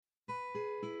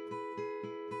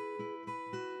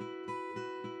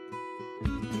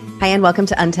Hi, and welcome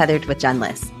to Untethered with Jen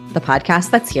Liss, the podcast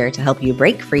that's here to help you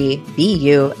break free, be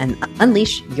you, and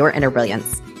unleash your inner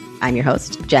brilliance. I'm your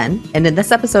host, Jen, and in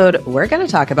this episode, we're going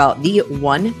to talk about the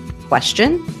one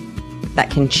question that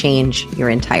can change your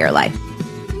entire life.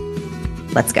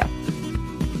 Let's go.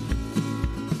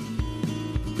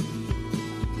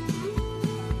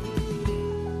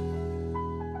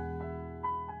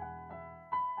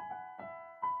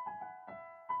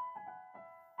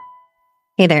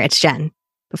 Hey there, it's Jen.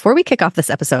 Before we kick off this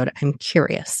episode, I'm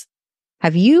curious.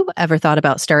 Have you ever thought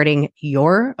about starting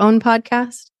your own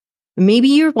podcast? Maybe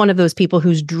you're one of those people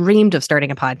who's dreamed of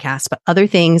starting a podcast, but other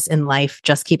things in life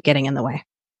just keep getting in the way.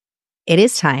 It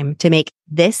is time to make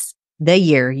this the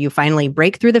year you finally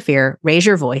break through the fear, raise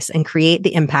your voice, and create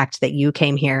the impact that you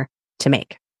came here to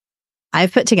make.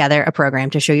 I've put together a program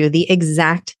to show you the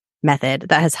exact method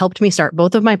that has helped me start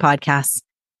both of my podcasts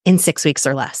in 6 weeks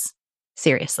or less.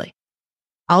 Seriously.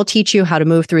 I'll teach you how to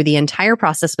move through the entire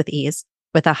process with ease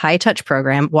with a high-touch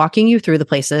program, walking you through the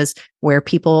places where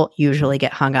people usually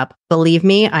get hung up. Believe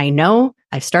me, I know.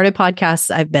 I've started podcasts.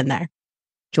 I've been there.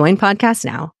 Join Podcast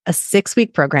Now, a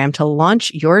 6-week program to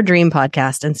launch your dream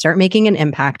podcast and start making an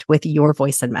impact with your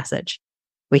voice and message.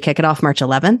 We kick it off March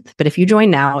 11th, but if you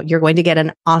join now, you're going to get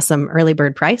an awesome early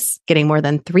bird price, getting more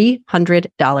than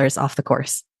 $300 off the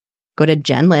course. Go to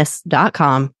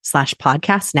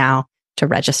jenliss.com/podcast now to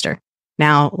register.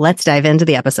 Now, let's dive into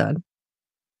the episode.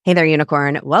 Hey there,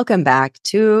 unicorn. Welcome back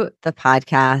to the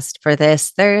podcast for this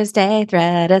Thursday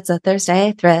thread. It's a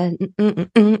Thursday thread.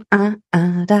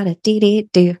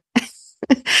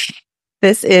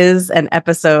 This is an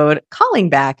episode calling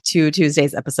back to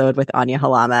Tuesday's episode with Anya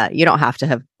Halama. You don't have to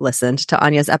have listened to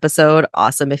Anya's episode.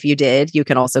 Awesome if you did. You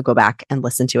can also go back and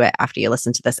listen to it after you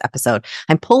listen to this episode.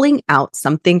 I'm pulling out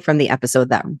something from the episode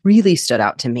that really stood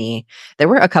out to me. There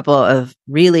were a couple of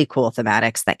really cool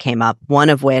thematics that came up, one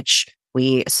of which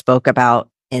we spoke about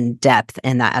in depth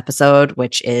in that episode,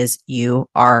 which is you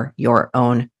are your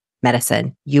own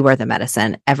medicine. You are the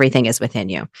medicine. Everything is within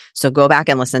you. So go back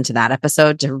and listen to that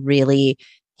episode to really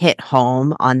hit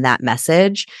home on that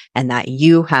message and that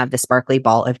you have the sparkly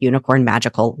ball of unicorn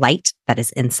magical light that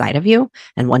is inside of you.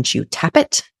 And once you tap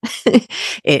it,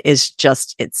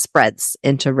 it spreads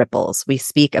into ripples. We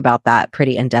speak about that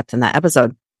pretty in depth in that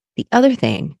episode. The other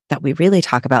thing that we really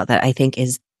talk about that I think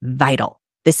is vital.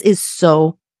 This is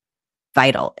so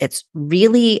vital. It's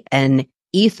really an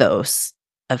ethos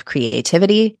of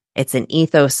creativity. It's an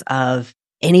ethos of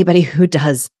anybody who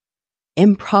does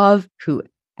improv, who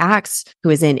acts, who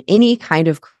is in any kind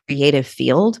of creative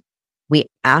field. We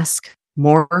ask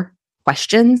more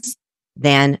questions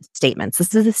than statements.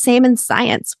 This is the same in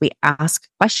science. We ask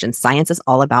questions. Science is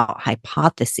all about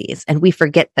hypotheses, and we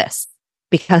forget this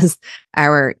because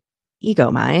our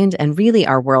ego mind and really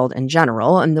our world in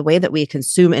general and the way that we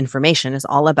consume information is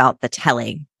all about the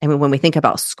telling. I mean, when we think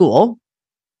about school,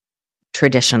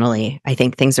 traditionally, I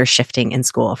think things are shifting in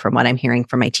school from what I'm hearing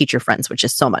from my teacher friends, which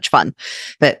is so much fun.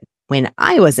 But when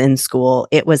I was in school,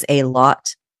 it was a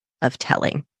lot of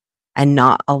telling and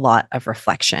not a lot of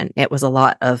reflection. It was a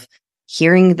lot of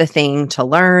hearing the thing to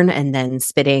learn and then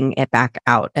spitting it back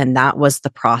out. And that was the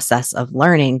process of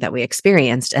learning that we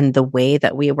experienced. And the way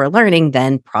that we were learning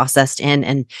then processed in,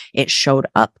 and it showed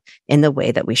up in the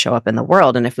way that we show up in the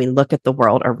world. And if we look at the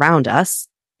world around us,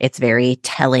 it's very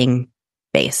telling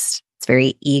based. It's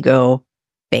very ego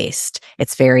based.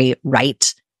 It's very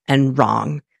right and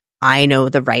wrong. I know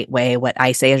the right way. What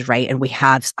I say is right. And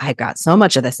I've got so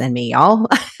much of this in me, y'all.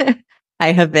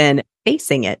 I have been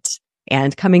facing it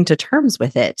and coming to terms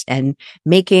with it and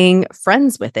making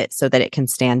friends with it so that it can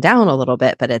stand down a little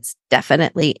bit, but it's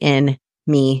definitely in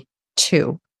me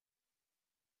too.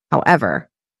 However,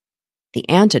 the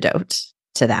antidote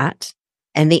to that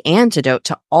and the antidote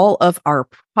to all of our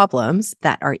problems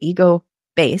that are ego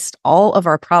based, all of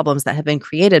our problems that have been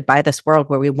created by this world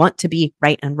where we want to be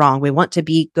right and wrong, we want to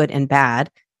be good and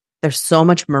bad. There's so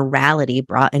much morality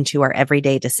brought into our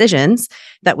everyday decisions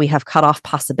that we have cut off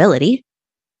possibility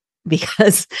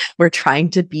because we're trying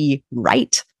to be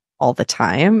right all the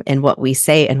time. And what we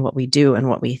say and what we do and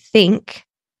what we think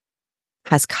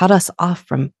has cut us off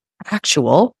from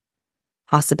actual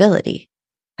possibility,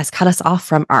 has cut us off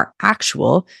from our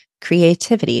actual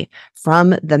creativity,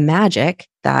 from the magic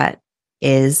that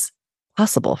is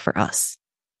possible for us.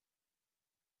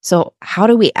 So how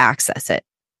do we access it?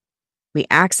 We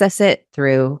access it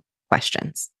through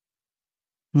questions.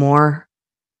 More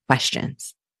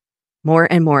questions. More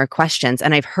and more questions.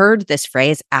 And I've heard this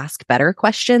phrase, ask better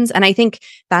questions. And I think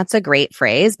that's a great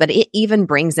phrase, but it even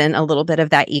brings in a little bit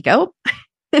of that ego.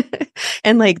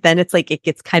 And then it's like, it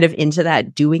gets kind of into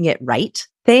that doing it right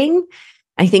thing.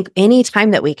 I think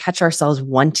anytime that we catch ourselves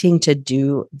wanting to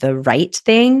do the right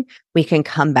thing, we can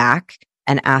come back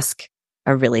and ask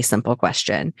a really simple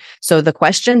question. So the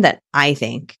question that I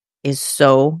think is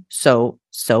so, so,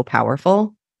 so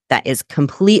powerful, that is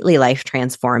completely life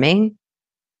transforming,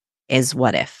 is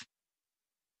what if?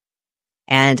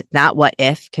 And that what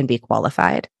if can be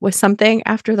qualified with something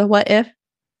after the what if.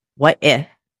 What if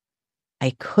I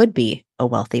could be a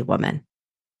wealthy woman?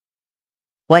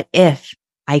 What if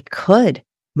I could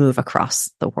move across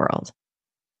the world?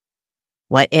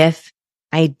 What if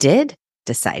I did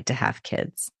decide to have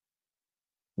kids?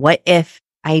 What if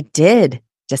I did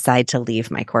decide to leave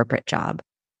my corporate job?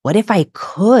 What if I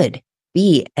could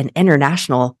be an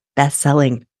international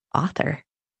best-selling author?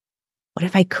 What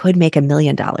if I could make $1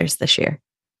 million this year?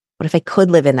 What if I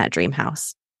could live in that dream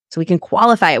house? So we can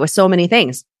qualify it with so many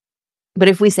things. But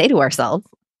if we say to ourselves,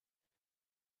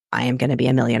 I am going to be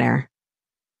a millionaire,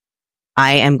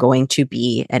 I am going to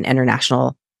be an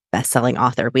international best-selling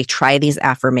author. We try these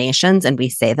affirmations and we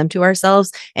say them to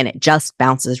ourselves, and it just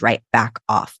bounces right back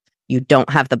off. You don't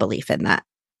have the belief in that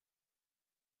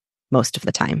most of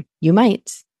the time. You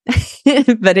might,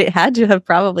 but it had to have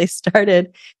probably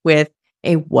started with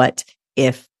a what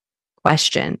if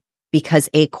question, because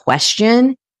a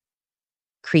question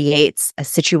creates a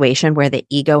situation where the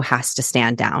ego has to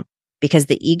stand down, because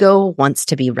the ego wants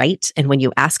to be right. And when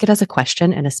you ask it as a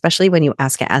question, and especially when you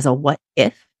ask it as a what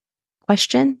if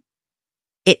question,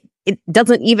 it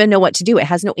doesn't even know what to do. It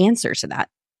has no answer to that.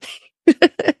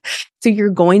 So you're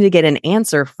going to get an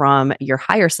answer from your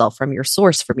higher self, from your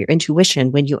source, from your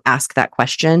intuition when you ask that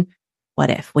question, what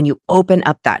if? When you open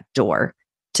up that door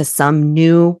to some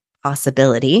new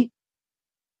possibility,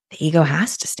 the ego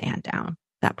has to stand down.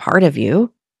 That part of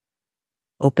you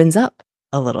opens up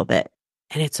a little bit.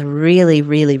 And it's a really,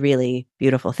 really, really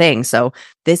beautiful thing. So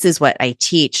this is what I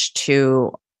teach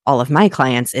to all of my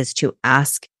clients, is to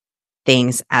ask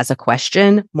things as a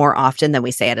question more often than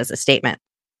we say it as a statement.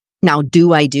 Now,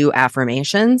 do I do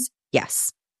affirmations?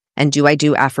 Yes. And do I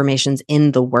do affirmations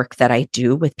in the work that I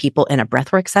do with people in a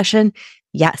breathwork session?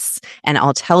 Yes. And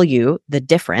I'll tell you the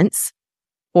difference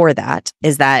for that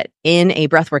is that in a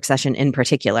breathwork session in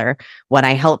particular, what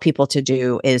I help people to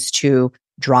do is to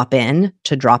drop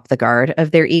the guard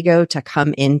of their ego, to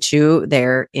come into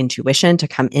their intuition, to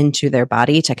come into their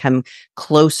body, to come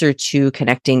closer to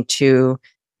connecting to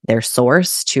their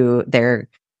source, to their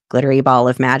glittery ball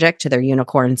of magic, to their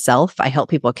unicorn self. I help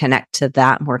people connect to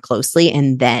that more closely.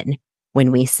 And then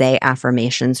when we say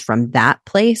affirmations from that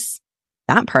place,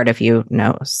 that part of you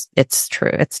knows it's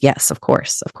true. It's yes, of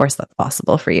course. Of course, that's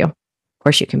possible for you. Of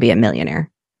course, you can be a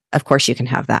millionaire. Of course, you can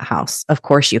have that house. Of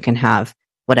course, you can have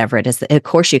whatever it is. Of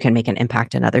course, you can make an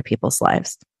impact in other people's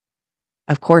lives.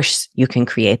 Of course, you can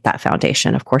create that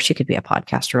foundation. Of course, you could be a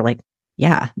podcaster. Like,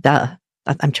 yeah, duh.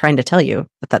 I'm trying to tell you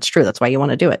that that's true. That's why you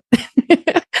want to do it.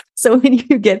 So when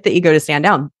you get the ego to stand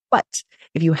down, but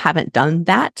if you haven't done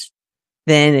that,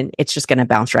 then it's just going to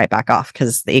bounce right back off,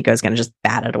 because the ego is going to just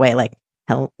bat it away like,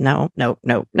 hell, no, no,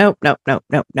 no, no, no, no,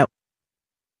 no, no.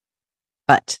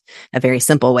 But a very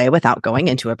simple way, without going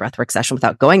into a breathwork session,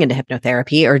 without going into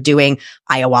hypnotherapy or doing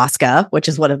ayahuasca, which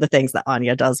is one of the things that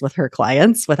Anya does with her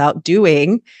clients, without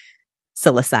doing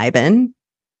psilocybin,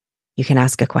 you can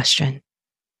ask a question.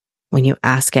 When you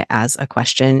ask it as a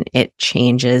question, it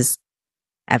changes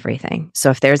everything. So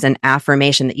if there's an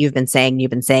affirmation that you've been saying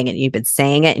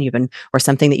it, or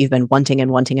something that you've been wanting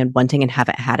and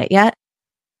haven't had it yet,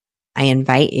 I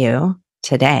invite you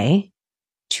today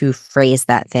to phrase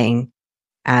that thing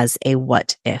as a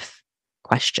what if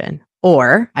question.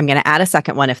 Or I'm going to add a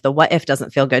second one. If the what if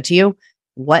doesn't feel good to you,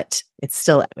 it's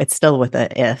still with a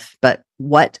if, but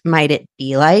what might it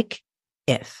be like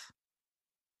if?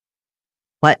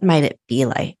 What might it be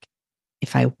like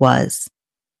if I was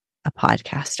a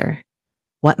podcaster?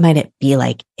 What might it be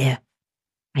like if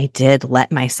I did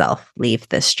let myself leave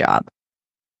this job?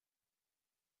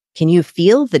 Can you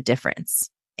feel the difference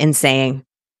in saying,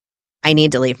 I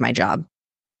need to leave my job?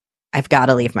 I've got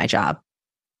to leave my job.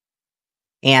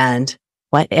 And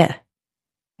what if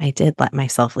I did let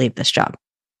myself leave this job?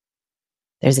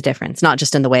 There's a difference, not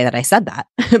just in the way that I said that,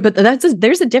 but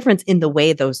there's a difference in the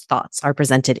way those thoughts are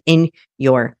presented in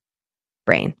your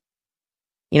brain.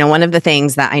 You know, one of the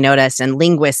things that I noticed, and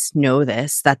linguists know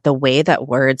this, that the way that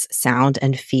words sound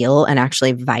and feel and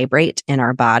actually vibrate in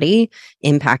our body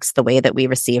impacts the way that we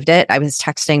received it. I was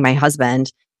texting my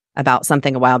husband about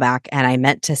something a while back, and I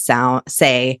meant to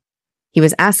say, he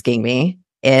was asking me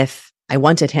if I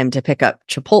wanted him to pick up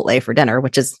Chipotle for dinner,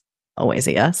 which is always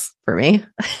a yes for me.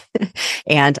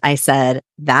 And I said,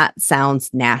 that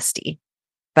sounds nasty,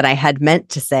 but I had meant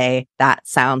to say, that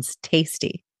sounds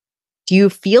tasty. Do you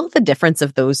feel the difference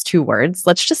of those two words?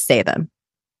 Let's just say them.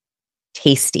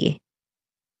 Tasty,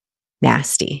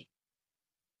 nasty,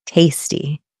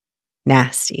 tasty,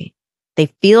 nasty. They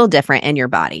feel different in your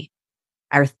body.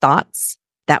 Our thoughts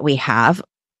that we have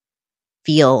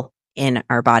feel in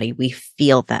our body. We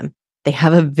feel them. They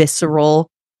have a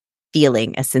visceral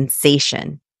feeling, a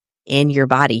sensation in your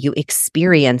body. You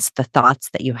experience the thoughts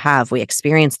that you have. We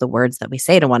experience the words that we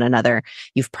say to one another.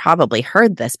 You've probably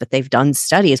heard this, but they've done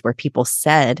studies where people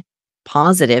said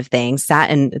positive things, sat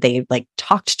and they like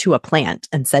talked to a plant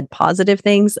and said positive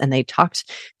things, and they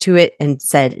talked to it and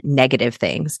said negative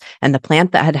things. And the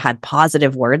plant that had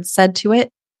positive words said to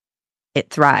it, it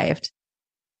thrived.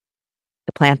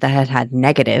 The plant that had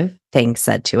negative things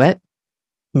said to it,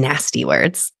 nasty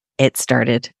words, it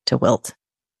started to wilt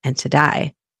and to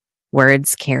die.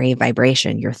 Words carry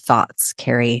vibration. Your thoughts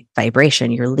carry vibration.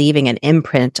 You're leaving an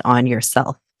imprint on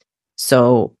yourself.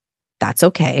 So that's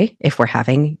okay if we're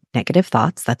having negative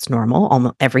thoughts. That's normal.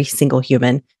 Almost every single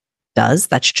human does.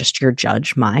 That's just your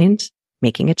judge mind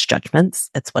making its judgments.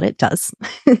 It's what it does.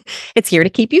 It's here to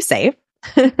keep you safe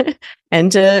and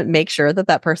to make sure that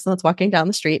that person that's walking down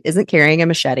the street isn't carrying a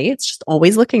machete. It's just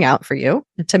always looking out for you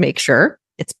to make sure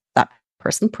it's that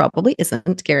person probably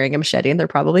isn't carrying a machete, and they're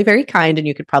probably very kind, and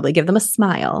you could probably give them a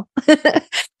smile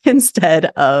instead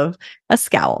of a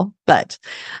scowl. But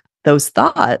those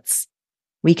thoughts,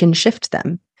 we can shift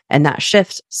them. And that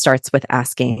shift starts with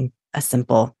asking a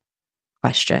simple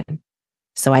question.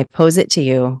 So I pose it to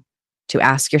you to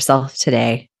ask yourself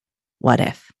today, what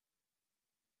if?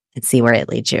 And see where it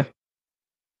leads you.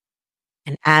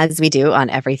 And as we do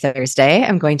on every Thursday,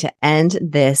 I'm going to end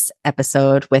this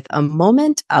episode with a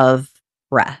moment of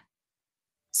breath.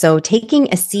 So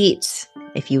taking a seat,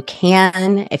 if you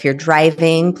can, if you're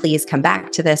driving, please come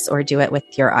back to this or do it with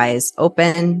your eyes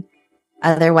open.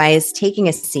 Otherwise, taking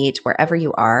a seat wherever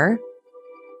you are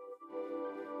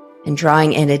and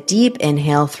drawing in a deep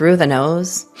inhale through the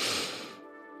nose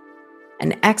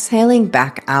and exhaling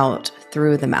back out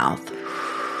through the mouth.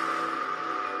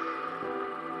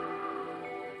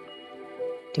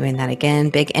 Doing that again,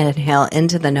 big inhale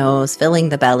into the nose, filling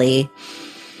the belly.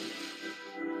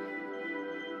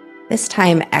 This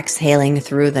time, exhaling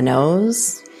through the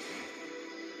nose.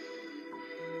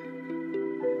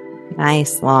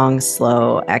 Nice, long,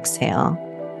 slow exhale.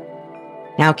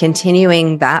 Now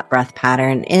continuing that breath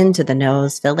pattern into the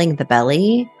nose, filling the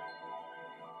belly,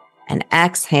 and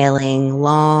exhaling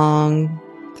long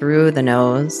through the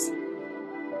nose.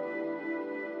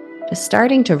 Just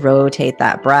starting to rotate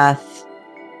that breath,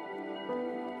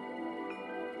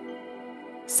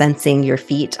 sensing your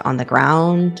feet on the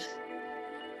ground,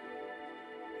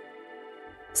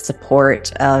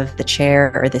 support of the chair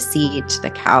or the seat,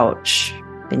 the couch,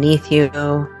 beneath you,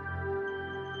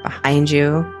 behind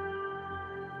you.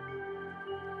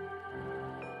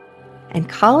 And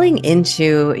calling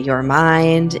into your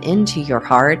mind, into your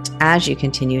heart, as you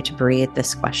continue to breathe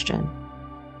this question.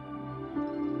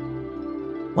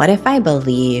 What if I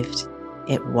believed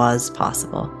it was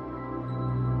possible?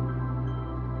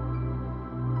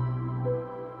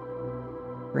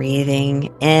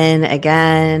 Breathing in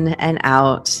again and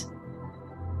out.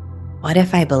 What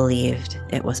if I believed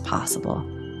it was possible?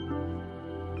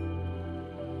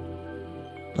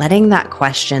 Letting that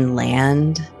question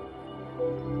land.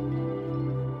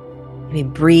 Maybe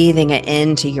breathing it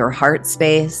into your heart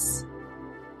space.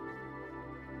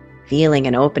 Feeling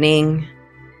an opening.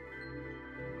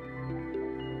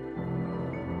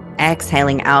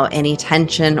 Exhaling out any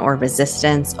tension or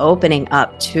resistance, opening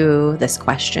up to this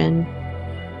question.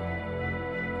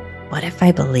 What if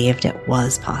I believed it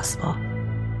was possible?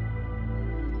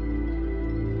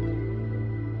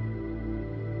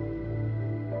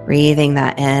 Breathing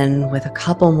that in with a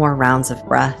couple more rounds of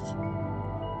breath.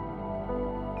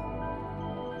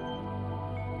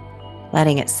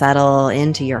 Letting it settle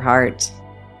into your heart.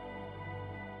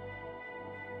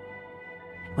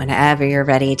 Whenever you're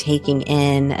ready, taking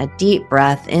in a deep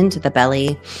breath into the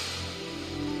belly.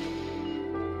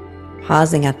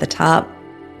 Pausing at the top.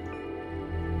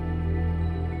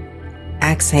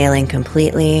 Exhaling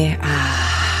completely.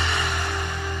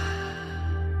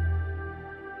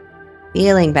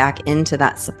 Feeling back into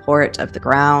that support of the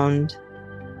ground.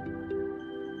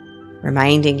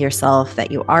 Reminding yourself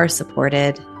that you are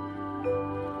supported.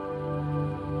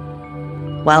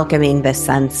 Welcoming this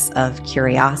sense of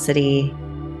curiosity,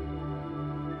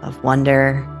 of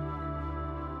wonder,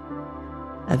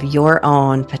 of your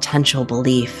own potential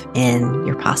belief in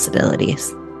your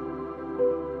possibilities.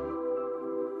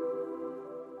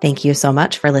 Thank you so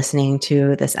much for listening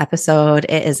to this episode.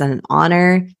 It is an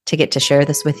honor to get to share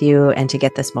this with you and to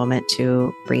get this moment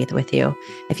to breathe with you.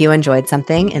 If you enjoyed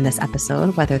something in this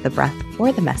episode, whether the breath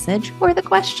or the message or the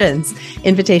questions,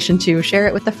 invitation to share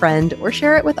it with a friend or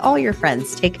share it with all your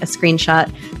friends. Take a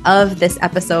screenshot of this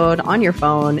episode on your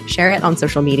phone, share it on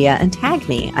social media, and tag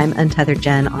me. I'm Untethered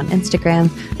Jen on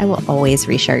Instagram. I will always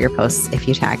reshare your posts if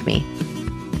you tag me.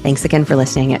 Thanks again for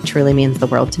listening. It truly means the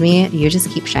world to me. You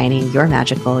just keep shining your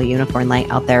magical unicorn light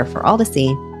out there for all to see.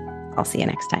 I'll see you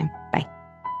next time.